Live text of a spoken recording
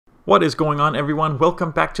What is going on, everyone?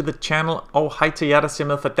 Welcome back to the channel. Oh, hej til jer, der ser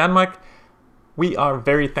med fra Denmark. We are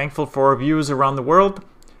very thankful for our viewers around the world.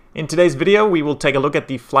 In today's video, we will take a look at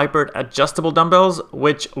the FlyBird adjustable dumbbells,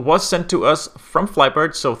 which was sent to us from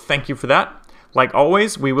FlyBird, so thank you for that. Like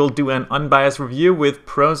always, we will do an unbiased review with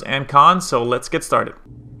pros and cons, so let's get started.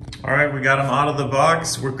 All right, we got them out of the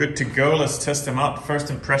box. We're good to go. Let's test them out.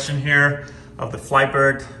 First impression here of the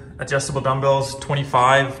FlyBird adjustable dumbbells,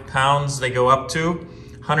 25 pounds they go up to.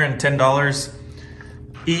 $110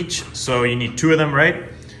 each, so you need two of them,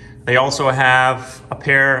 right? They also have a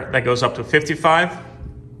pair that goes up to 55,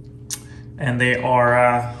 and they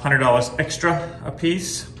are $100 extra a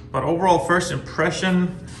piece. But overall, first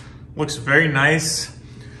impression, looks very nice.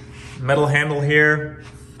 Metal handle here,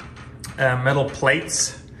 metal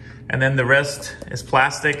plates, and then the rest is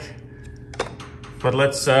plastic. But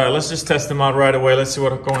let's just test them out right away. Let's see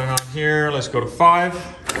what's going on here. Let's go to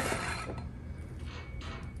 5.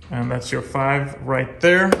 And that's your 5 right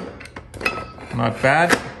there. Not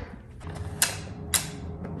bad.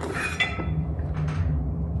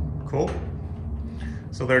 Cool.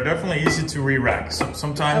 So they're definitely easy to re-rack. So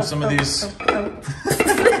sometimes some of these...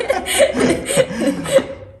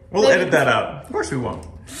 We'll edit that out. Of course we won't.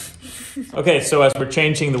 Okay, so as we're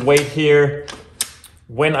changing the weight here,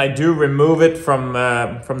 when I do remove it from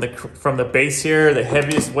the base here, the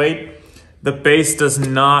heaviest weight, the base does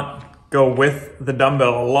not go with the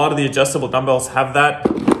dumbbell. A lot of the adjustable dumbbells have that,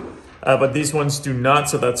 but these ones do not,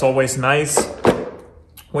 so that's always nice.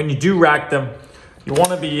 When you do rack them, you want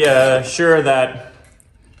to be sure that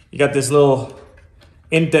you got this little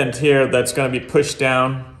indent here that's going to be pushed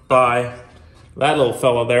down by that little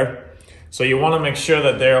fellow there. So you want to make sure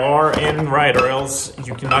that they are in right, or else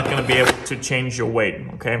you're not going to be able to change your weight,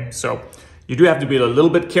 okay? So you do have to be a little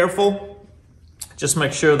bit careful. Just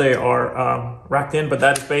make sure they are racked in, but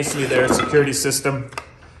that is basically their security system.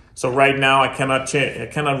 So right now I cannot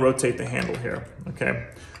rotate the handle here, okay?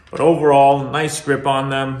 But overall, nice grip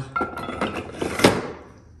on them.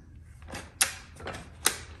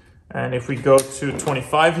 And if we go to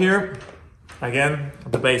 25 here, again,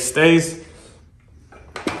 the base stays.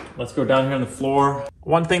 Let's go down here on the floor.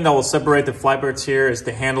 One thing that will separate the FlyBirds here is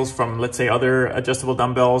the handles from, let's say, other adjustable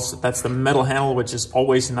dumbbells. That's the metal handle, which is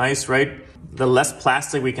always nice, right? The less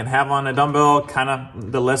plastic we can have on a dumbbell,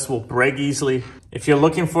 the less will break easily. If you're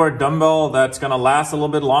looking for a dumbbell that's gonna last a little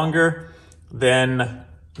bit longer, then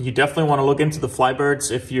you definitely wanna look into the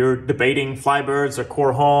FlyBirds. If you're debating FlyBirds or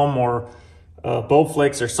Core Home or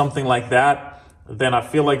Bowflex or something like that, then I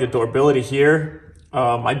feel like the durability here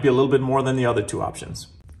might be a little bit more than the other two options.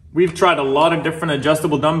 We've tried a lot of different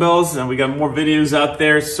adjustable dumbbells and we got more videos out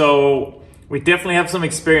there, so we definitely have some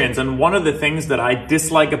experience. And one of the things that I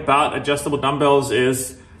dislike about adjustable dumbbells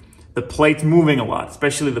is the plate moving a lot,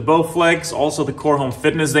 especially the Bowflex, also the Core Home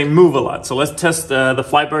Fitness, they move a lot. So let's test the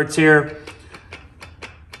FlyBirds here.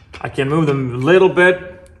 I can move them a little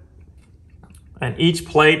bit and each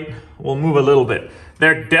plate will move a little bit.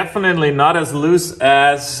 They're definitely not as loose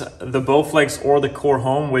as the Bowflex or the Core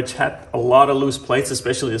Home, which had a lot of loose plates,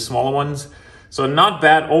 especially the smaller ones. So not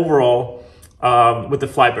bad overall with the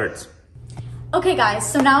FlyBirds. Okay guys,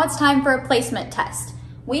 so now it's time for a placement test.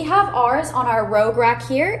 We have ours on our Rogue rack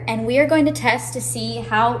here, and we are going to test to see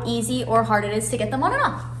how easy or hard it is to get them on and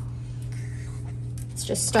off. Let's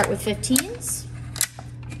just start with 15s.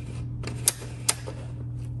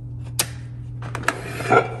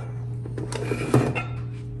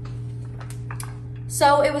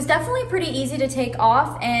 So it was definitely pretty easy to take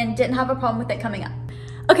off and didn't have a problem with it coming up.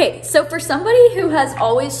 Okay, so for somebody who has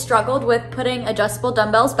always struggled with putting adjustable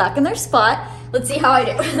dumbbells back in their spot, let's see how I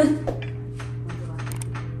do.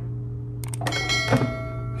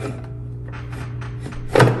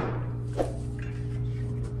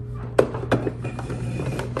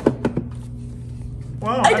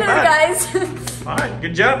 Wow, I did it, guys. All right,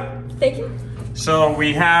 good job. Thank you. So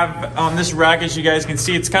we have on this rack, as you guys can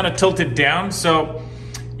see, it's kind of tilted down. So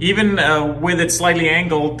even with it slightly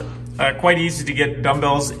angled, quite easy to get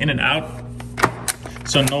dumbbells in and out.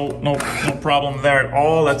 So no problem there at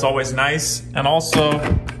all. That's always nice. And also,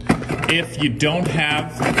 if you don't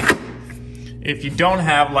have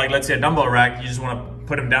like, let's say a dumbbell rack, you just want to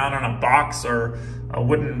put them down on a box or a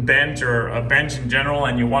wooden bench or a bench in general,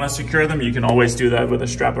 and you want to secure them, you can always do that with a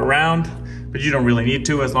strap around, but you don't really need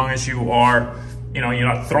to, as long as you are, you're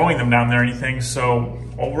not throwing them down there or anything. So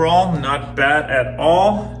overall, not bad at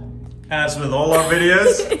all. As with all our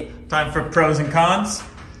videos, time for pros and cons.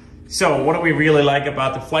 So what do we really like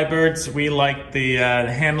about the FlyBirds? We like the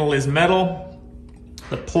handle is metal,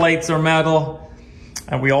 the plates are metal,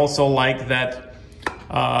 and we also like that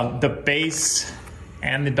the base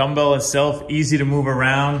And the dumbbell itself, easy to move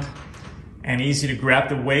around and easy to grab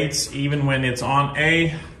the weights even when it's on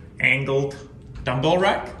a angled dumbbell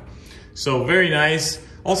rack. So very nice.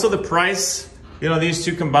 Also the price, you know, these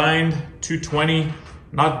two combined, $220,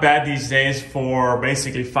 not bad these days for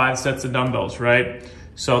basically 5 sets of dumbbells, right?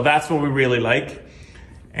 So that's what we really like.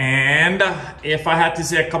 And if I had to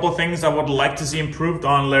say a couple of things I would like to see improved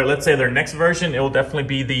on, let's say their next version, it will definitely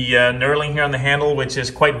be the knurling here on the handle, which is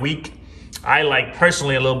quite weak. I like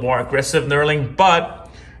personally a little more aggressive knurling, but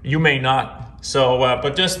you may not. So,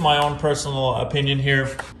 but just my own personal opinion here.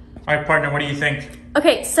 All right, partner, what do you think?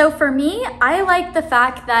 Okay, so for me, I like the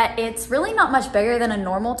fact that it's really not much bigger than a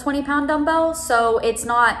normal 20-pound dumbbell, so it's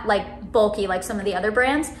not like bulky like some of the other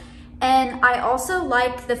brands. And I also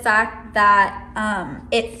like the fact that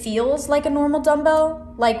it feels like a normal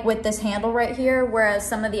dumbbell, like with this handle right here, whereas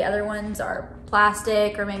some of the other ones are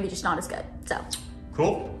plastic or maybe just not as good. So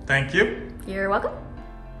cool, thank you. You're welcome.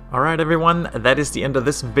 All right, everyone, that is the end of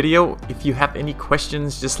this video. If you have any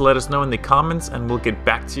questions, just let us know in the comments and we'll get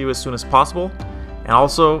back to you as soon as possible. And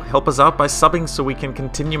also help us out by subbing so we can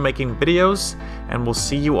continue making videos, and we'll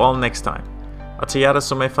see you all next time. Og til jer, der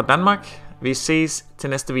så med fra Danmark, vi ses til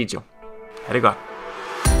næste video. Ha' det godt.